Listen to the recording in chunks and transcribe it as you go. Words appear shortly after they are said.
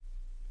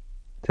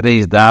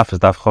Today's daf is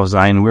daf Chav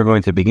Zayin. We're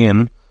going to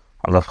begin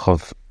on daf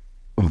Chav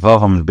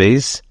Vavam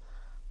base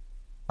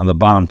on the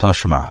bottom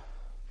Tashma.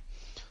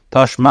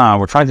 Tashma,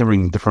 we're trying to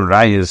bring different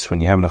rayas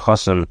when you have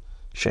nechasim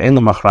she'en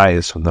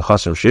l'machrayis, when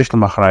nechasim she'esh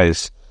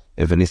l'machrayis,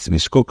 if it needs to be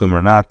skukim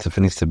or not, if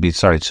it needs to be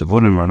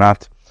tzivunim or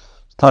not.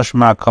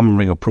 Tashma, come and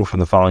bring a proof from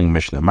the following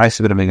Mishnah.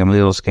 Ma'aseh Rabbi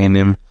Gamliel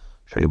Skenim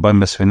she'yibay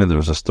mesfina. There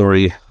was a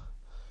story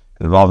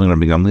involving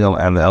Rabbi Gamliel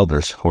and the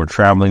elders who were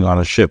traveling on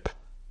a ship.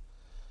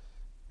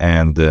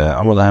 And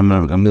Amar Lahem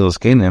Rabbi Gamliel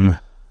Skenim,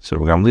 so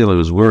Rabbi Gamliel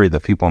was worried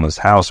that people in his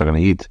house are going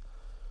to eat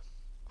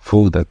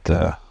food that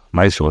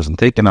Ma'aseh wasn't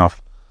taken off.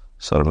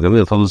 So Rabbi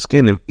Gamliel told his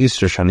Skenim,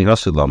 Easter Shani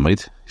Rasul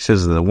Lamit. He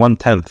says that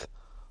 1/10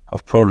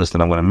 of produce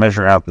that I'm going to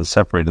measure out and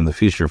separate in the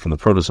future from the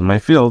produce in my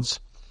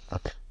fields,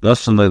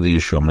 Nasan Le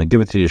Yeshua, I'm going to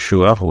give it to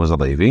Yeshua, who was a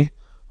Levi,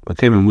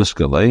 became in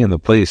Muskale, in the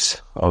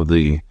place of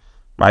the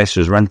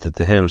Ma'aseh rented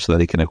to him so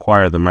that he can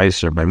acquire the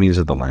Ma'aseh by means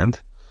of the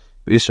land.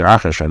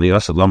 Another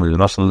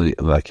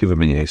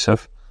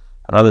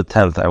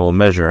 10th I will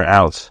measure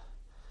out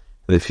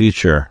in the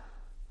future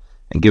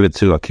and give it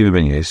to Akiva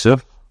ben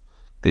Yosef,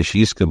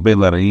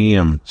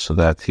 so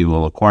that he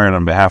will acquire it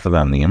on behalf of the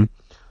Aniyim,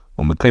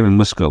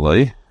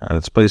 and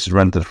its place is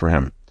rented for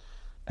him.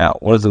 Now,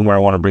 what is the where I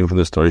want to bring from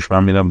this story? So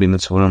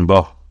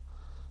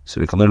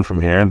we can learn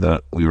from here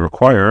that we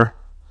require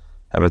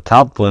have a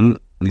talplin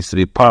needs to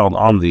be piled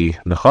on the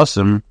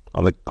nechasim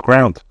on the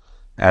ground,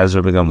 as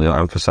Rabbi Gamliel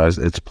emphasized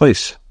its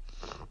place.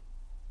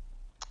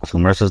 So the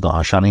Gemara says the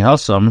Hashani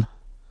Hasam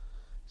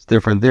is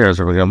different there. As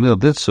Rabbi Gamliel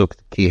did so,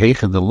 ki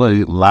heichen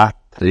deloi lat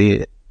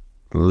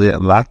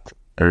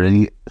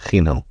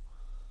chino.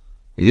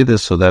 He did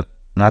this so that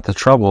not to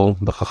trouble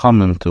the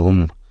Chachamim to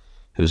whom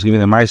he was giving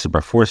the Ma'aseh by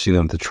forcing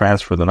them to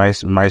transfer the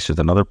Ma'aseh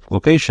to another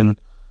location.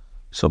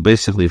 So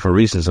basically, for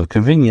reasons of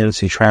convenience,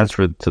 he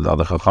transferred to the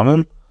other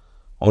Chachamim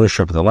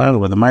ownership of the land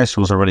where the Ma'aseh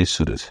was already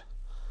suited.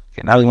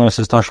 Okay, now the Gemara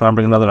says, Tashma, I'm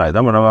bringing another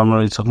item. There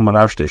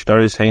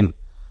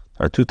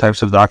are two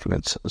types of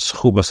documents.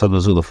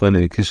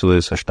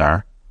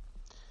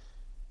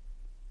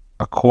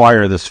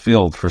 Acquire this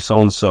field for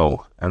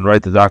so-and-so and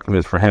write the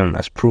document for him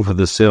as proof of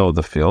the sale of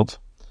the field.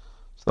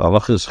 So the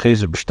halacha is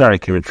chezer b'shtar. He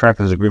can retract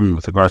his agreement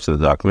with regards to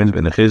the document.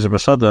 In the chezer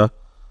b'sada,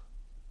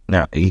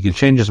 now he can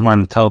change his mind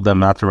and tell them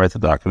not to write the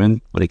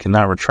document, but he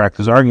cannot retract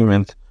his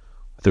argument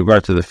with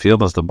regard to the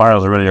field as the buyer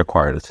has already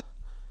acquired it.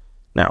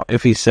 Now,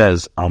 if he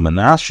says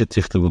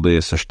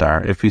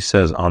if he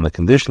says on the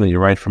condition that you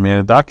write for me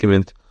a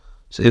document,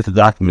 so if the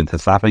document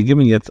has not been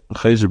given yet,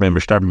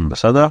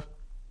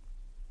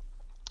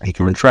 he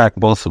can retract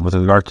both with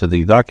regard to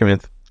the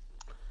document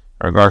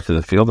in regard to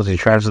the field, as he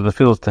transfers the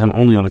field to him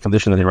only on the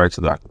condition that he writes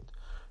the document.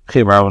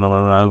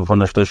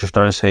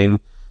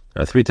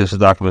 There are three types of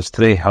documents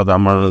today. How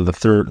the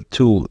third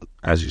two,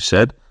 as you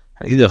said.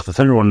 The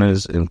third one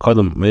is in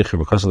Kodam Mecher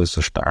because of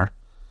the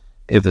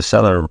if the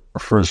seller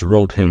first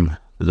wrote him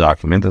the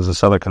document, as the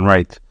seller can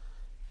write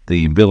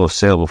the bill of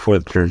sale before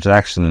the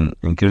transaction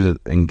and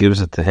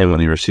gives it to him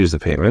when he receives the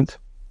payment.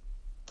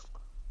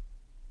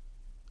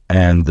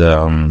 And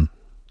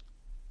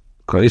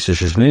this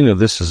is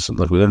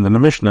like we learned in the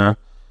Mishnah.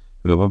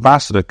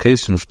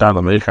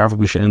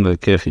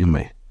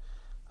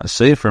 A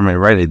sefer may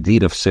write a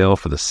deed of sale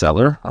for the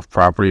seller of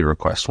property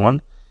request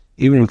one,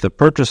 even if the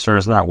purchaser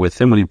is not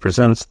with him when he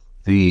presents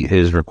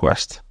his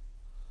request.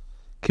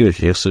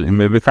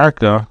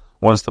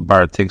 Once the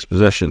buyer takes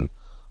possession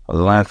of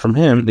the land from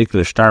him, the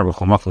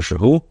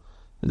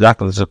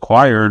document is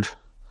acquired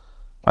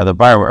by the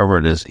buyer wherever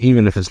it is,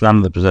 even if it's not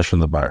in the possession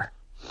of the buyer.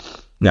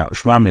 Now, we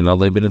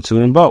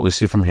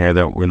see from here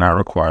that we're not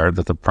required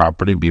that the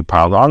property be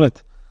piled on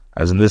it,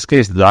 as in this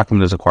case, the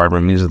document is acquired by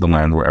means of the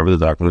land wherever the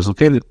document is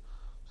located. So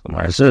the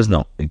Maya says,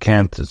 no, it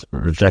can't, it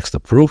rejects the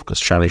proof,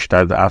 because a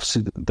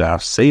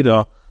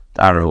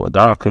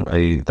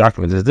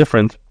document is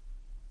different,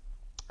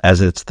 as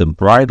it's the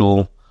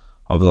bridle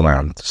of the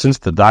land. Since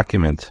the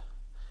document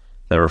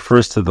that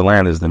refers to the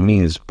land is the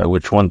means by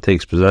which one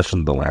takes possession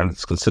of the land,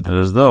 it's considered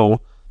as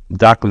though the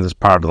document is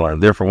part of the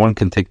land. Therefore, one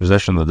can take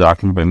possession of the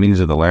document by means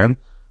of the land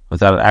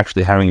without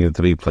actually having it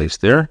to be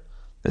placed there.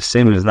 The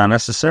same is not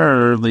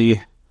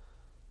necessarily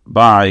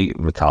by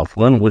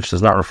metaltalin, which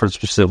does not refer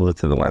specifically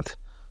to the land.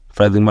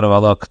 But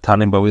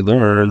we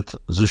learned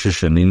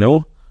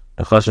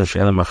because we're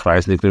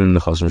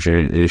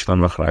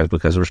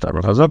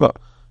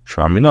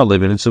Shramina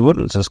living in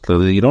Tzavut. It says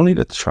clearly that you don't need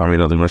it.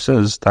 Shramina, the Gemara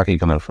says, Taki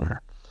can learn from here.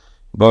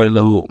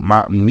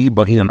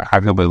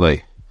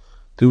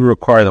 Do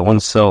require that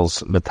one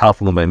sells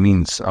metaltalin by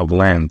means of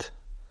land,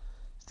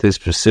 say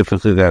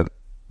specifically that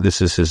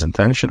this is his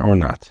intention or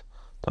not.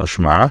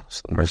 Tashma,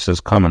 the Gemara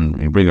says, come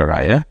and bring a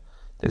raya.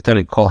 They tell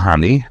you, call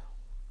hani.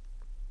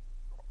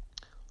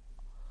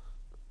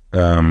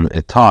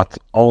 It taught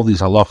all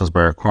these halachas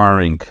by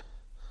acquiring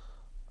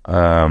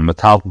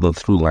metaltalin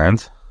through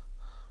land.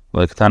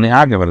 Like Tani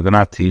Aga, but it did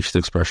not teach the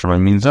expression by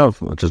means of,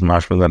 which is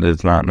mashma that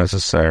it's not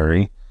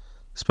necessary to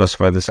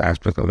specify this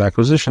aspect of the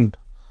acquisition.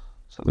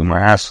 So the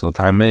Gemara asks,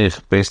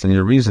 based on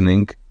your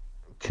reasoning,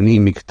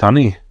 Kani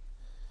Miktani,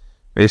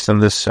 Based on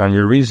this, on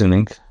your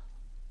reasoning,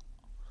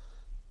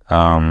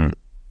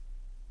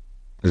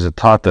 is it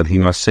taught that he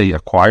must say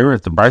acquire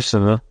it? The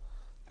Brisa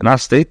did not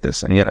state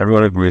this, and yet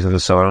everyone agrees that the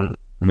seller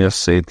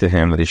must say to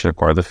him that he should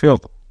acquire the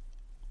field.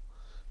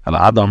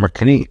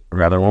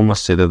 Rather, one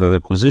must say that the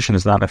acquisition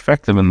is not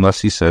effective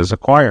unless he says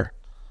acquire.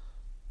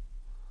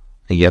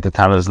 And yet the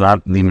Tana is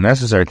not even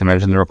necessary to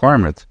mention the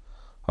requirement.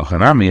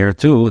 Here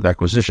too, the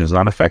acquisition is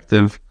not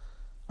effective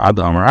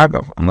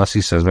unless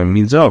he says by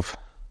means of.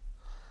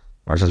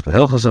 Or says, we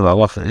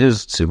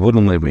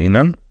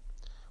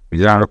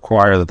do not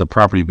require that the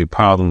property be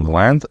piled on the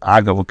land.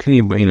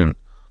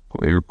 But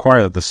we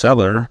require that the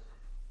seller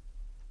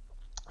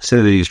say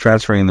that he's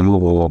transferring the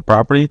movable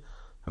property.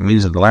 It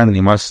means that the land, and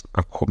he must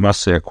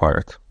say acquire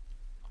it.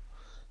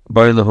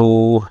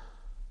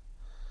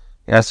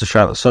 He has to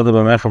shout, the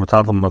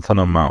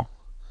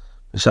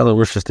seller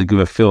wishes to give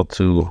a field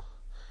in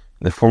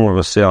the form of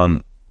a sale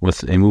and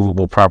with a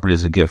movable property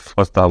as a gift.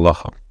 What's the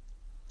halacha?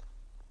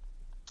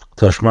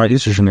 So what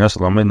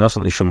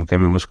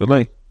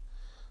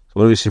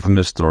do we see from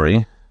this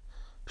story?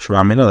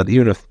 That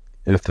even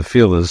if the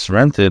field is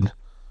rented,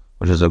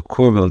 which is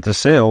equivalent to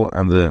sale,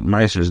 and the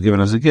meiser is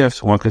given as a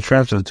gift, one can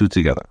transfer the two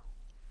together.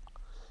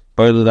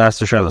 If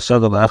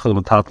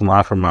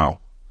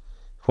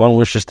one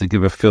wishes to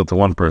give a field to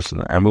one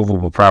person and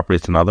movable property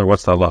to another,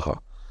 what's the halacha?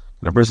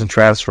 When a person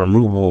transfers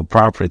movable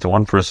property to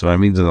one person by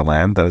means of the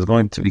land, that is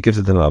going to be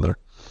gifted to another.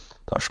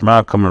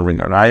 Tashma, come and ring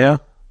araya.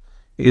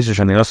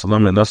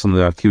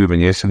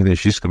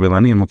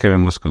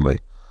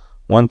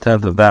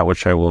 1/10 of that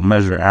which I will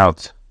measure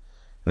out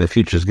in the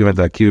future is given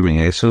to Akiva ben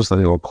Jesus, that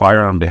he will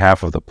acquire on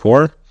behalf of the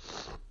poor.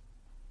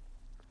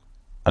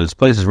 And his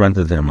place is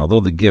rented to him.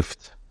 Although the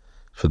gift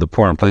for the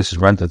poor and place is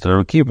rented to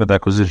the Akiva, the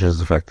acquisition is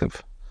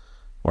effective.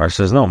 Where it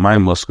says, no, my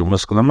muskul and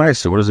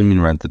meiser. What does it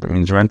mean rented? It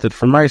means rented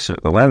for meiser.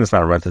 The land is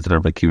not rented to the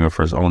Akiva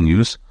for his own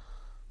use,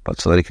 but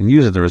so that he can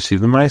use it to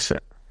receive the meiser.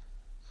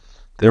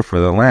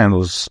 Therefore, the land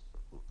was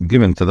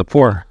given to the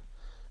poor.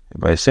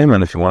 By saying,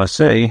 if you want to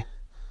say,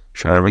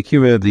 Rabbi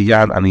Kiva, the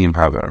Yad Aniyim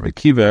Haver. Rabbi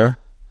Kiva,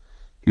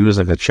 he was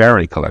like a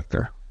charity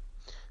collector.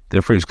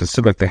 Therefore, he's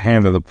considered like the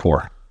hand of the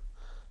poor.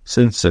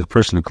 Since a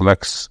person who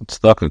collects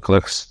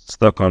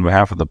tzedakah on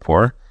behalf of the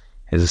poor,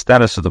 is the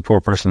status of the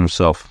poor person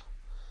himself.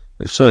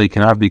 If so, he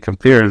cannot be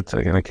compared to,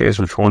 in a case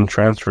which one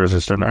transfers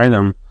a certain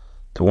item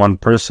to one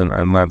person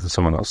and land to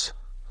someone else.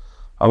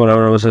 They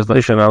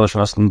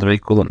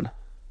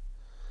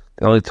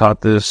only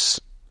taught this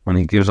when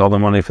he gives all the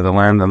money for the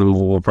land and the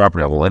movable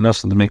property.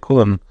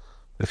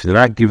 If he did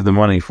not give the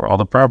money for all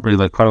the property,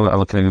 like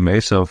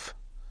Esav,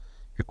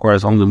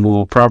 requires only the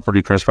movable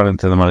property corresponding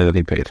to the money that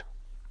he paid.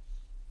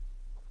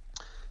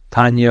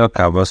 Tanya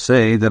Kava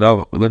say that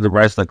the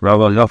rights like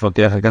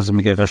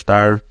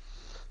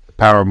the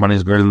power of money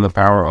is greater than the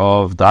power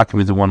of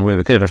documents in one way.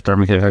 The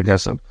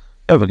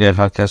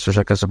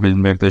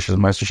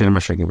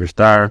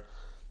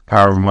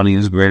power of money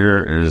is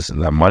greater, is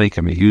that money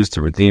can be used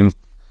to redeem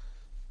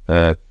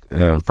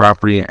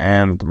property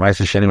and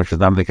Ma'aser Sheni, which is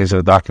not the case of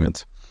the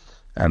document.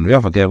 And we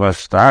often give a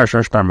star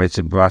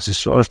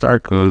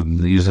could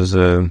use as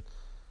a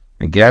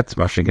get,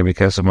 Mashin can be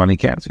case of money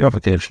can't. We often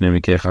give Shnei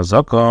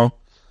Chazako,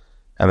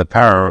 and the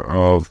power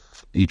of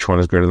each one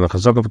is greater than the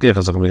Chazako.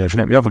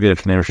 We often give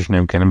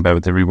Shnei can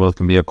both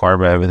can be acquired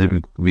by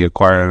everything, be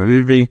acquired by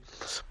everything.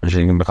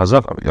 Mashin can be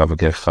Chazako. We often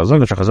give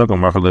Chazako,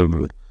 Marchal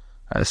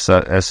as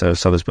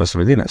Sadas Bas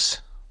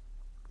Medinas.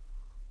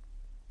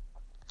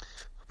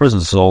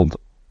 Person sold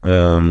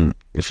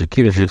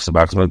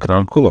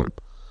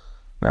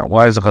Now,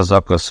 why is the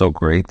Chazaka so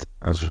great?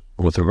 As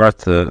with regard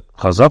to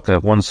Chazaka,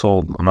 if one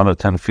sold another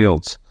 10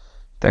 fields,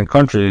 10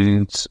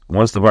 countries,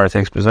 once the buyer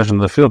takes possession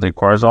of the field, he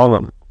acquires all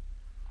of them.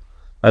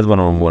 That's one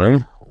of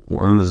them.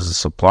 When there's a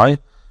supply,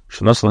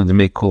 should not to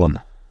make kulan.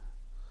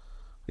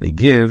 He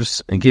gave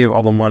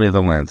all the money of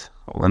the land.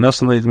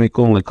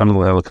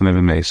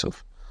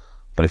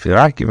 But if you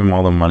don't give him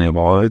all the money of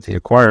all of it, he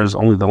acquires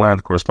only the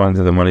land corresponding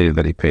to the money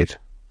that he paid.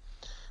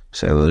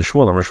 Say the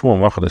Shmuel,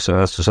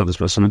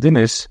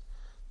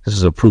 this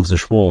is a proof to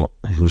Shmuel,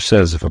 who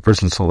says if a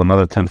person sold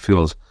another 10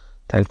 fields,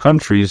 10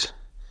 countries,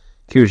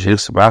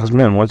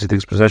 once he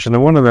takes possession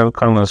of one of them,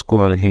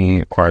 he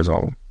acquires all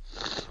of them.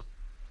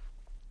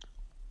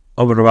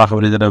 Over the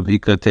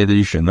Racha,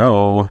 you should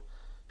know,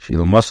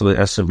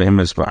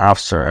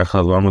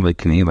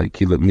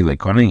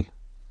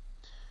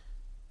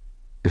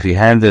 if he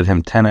handed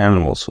him 10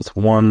 animals with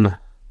one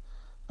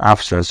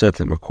officer and said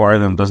to him, acquire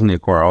them, doesn't he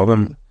acquire all of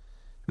them?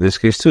 In this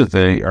case, too,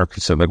 they are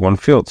considered like one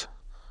field.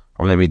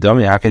 Or they be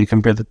dummy, how can you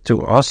compare the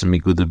two? Awesome,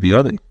 good to be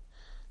other.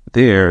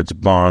 There, it's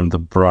bond, the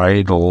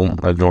bridle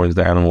that joins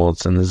the animal,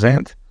 it's in his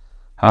hand.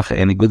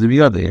 Any good to be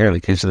other. Here, in the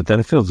case of the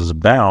 10 fields, it's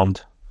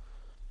bound,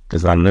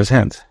 it's not in his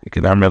hand. You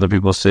can have other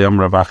people say, tell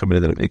you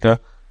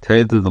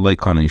that the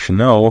lake you should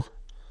know,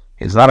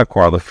 he's not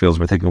acquired the fields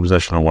by taking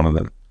possession of one of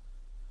them.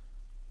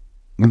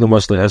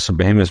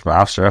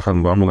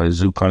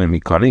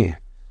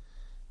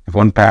 If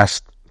one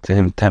passed to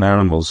him 10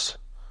 animals,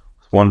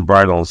 one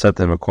bridle and said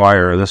to him,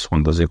 acquire this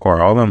one, does he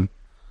acquire all of them?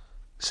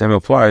 Same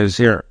applies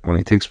here. When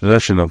he takes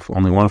possession of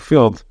only one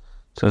field,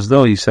 it's as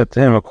though he said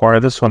to him, acquire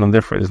this one, and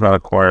therefore he does not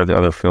acquire the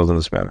other fields in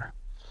this manner.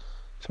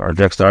 So our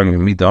next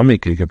argument,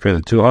 Midami, can you compare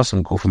the two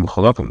Hasim, Kufim,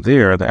 Chalakim?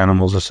 There, the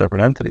animals are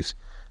separate entities.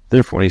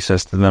 Therefore, when he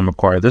says to them,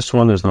 acquire this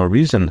one, there's no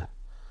reason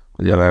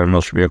why the other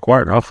animals should be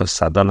acquired.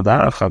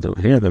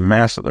 Here, the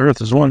mass of the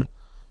earth is one.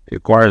 He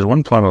acquires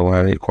one plot of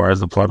land, he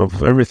acquires the plot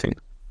of everything.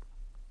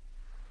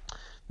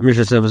 The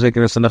Mishnah says,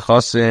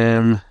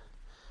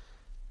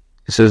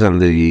 on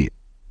the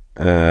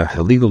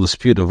legal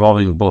dispute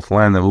involving both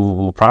land and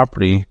movable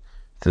property,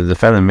 the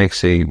defendant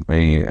makes a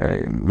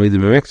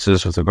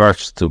mixes with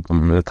regards to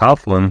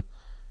metaltalin,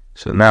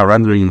 so now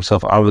rendering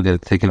himself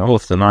obligated to take an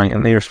oath, denying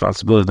any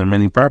responsibility of the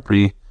remaining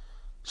property.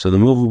 So the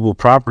movable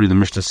property, the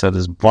Mishnah said,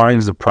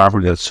 binds the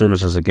property that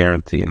serves as a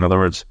guarantee. In other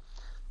words,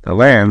 the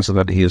land, so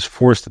that he is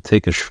forced to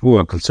take a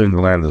shvuah concerning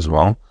the land as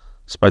well,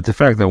 despite the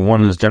fact that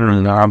one is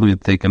generally not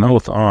obligated to take an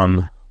oath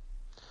on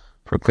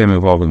for a claim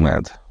involving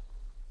land.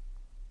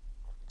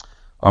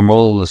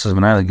 Amrol says, how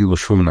do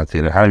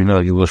you know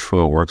that Gilul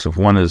Shvuah works? If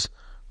one is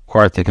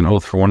required to take an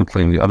oath for one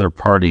claim, the other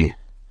party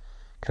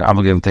can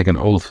obligate him to take an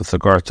oath with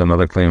regard to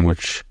another claim,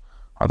 which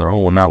on their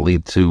own will not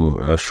lead to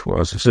a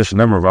shvuah. Succession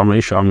number of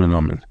Isha Amin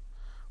Amin.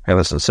 Hey,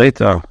 listen,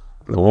 Seita,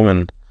 the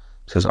woman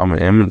says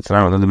Amin Amin.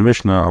 Tonight within the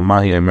Mishnah,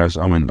 Amahi Emers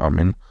Amin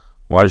Amin.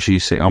 Why does she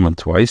say Amin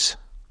twice?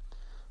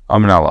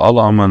 Amin ala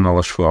Allah Amin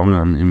ala shvuah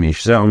Amin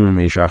Imish Zeh Amin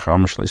Imish Achar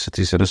Amin Shlei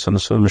Sati Seris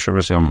and so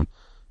Mishavasi Amin.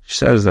 She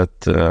says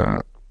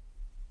that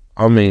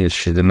Amin,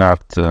 she did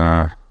not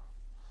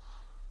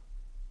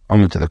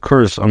Amin to the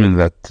curse, Amin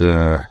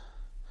that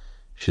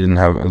she didn't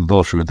have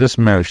adultery with this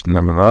man, she didn't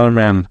have another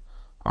man,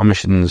 Amin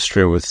she didn't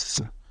stray with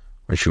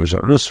when she was a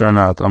Rusa or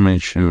not, Amin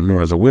she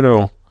nor as a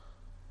widow.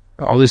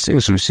 All these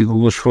things we see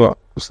Gilul Shvuah.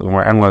 So when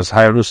we analyze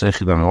Hay Rusa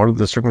Echidan, what are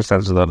the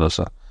circumstances of that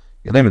Rusa?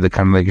 You name it, the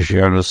kind of like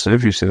Rusa.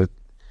 If you say that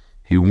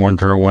he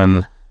warned her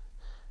when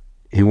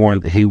he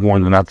warned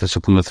her not to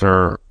seclude with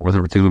her with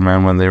a particular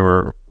man when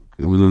they're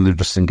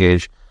just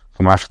engaged.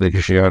 So,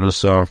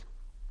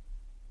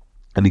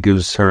 and he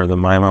gives her the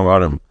Mayim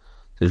Avadim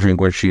to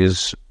drink when she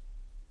is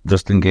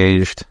just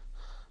engaged.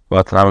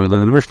 But now we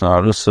learn in the Mishnah,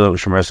 Arusa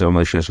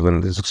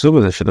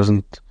she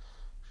doesn't,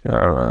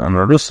 an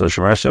Arusa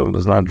Shemarse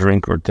does not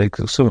drink or take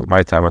Sukkah.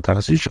 My time at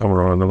Tanasisha,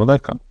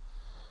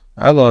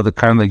 Allah, the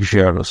kind like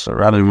Arusa.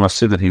 Rather, we must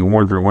say that he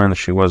warned her when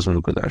she was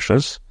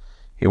Mukadeshas.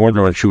 He warned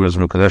her when she was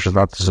Mukadeshas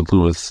not to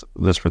seclude with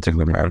this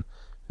particular man.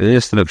 It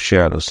is still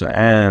Arusa,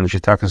 and she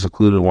took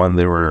secluded when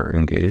they were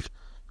engaged.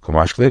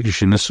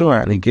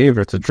 And he gave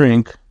her to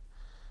drink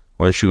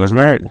when she was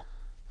married.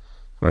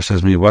 Rashi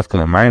says, "Me, what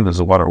kind of mind does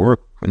the water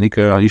work? In my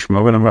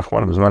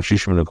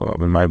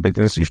big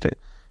it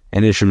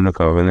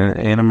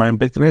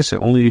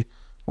only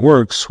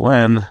works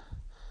when,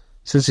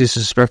 since he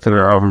suspected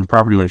her of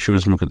improperty when she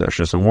was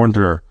Mukadeshas and warned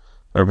her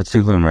of a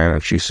particular man,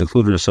 and she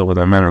secluded herself with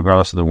that man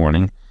regardless of the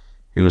warning,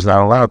 he was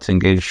not allowed to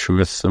engage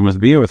with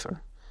Bia with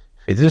her.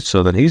 If he did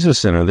so, then he's a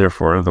sinner,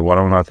 therefore the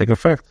water will not take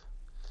effect.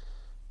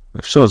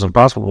 If so, it's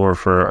impossible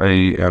for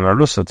an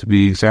Arusa to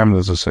be examined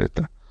as a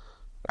Seita.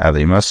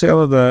 You must say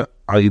that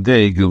you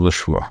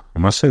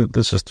must say that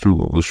this is through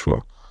Gilul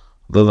Shvuah.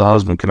 Though the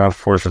husband cannot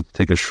force her to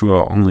take a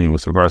shvuah only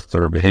with regards to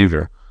her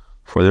behavior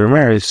for their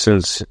marriage,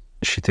 since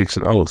she takes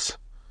an oath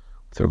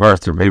with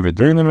regards to her behavior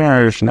during the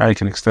marriage, now you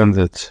can extend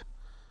it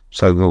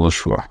to Gilul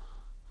Shvuah.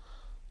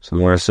 So the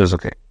Gemara says,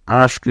 okay,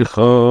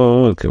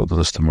 we'll do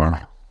this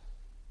tomorrow.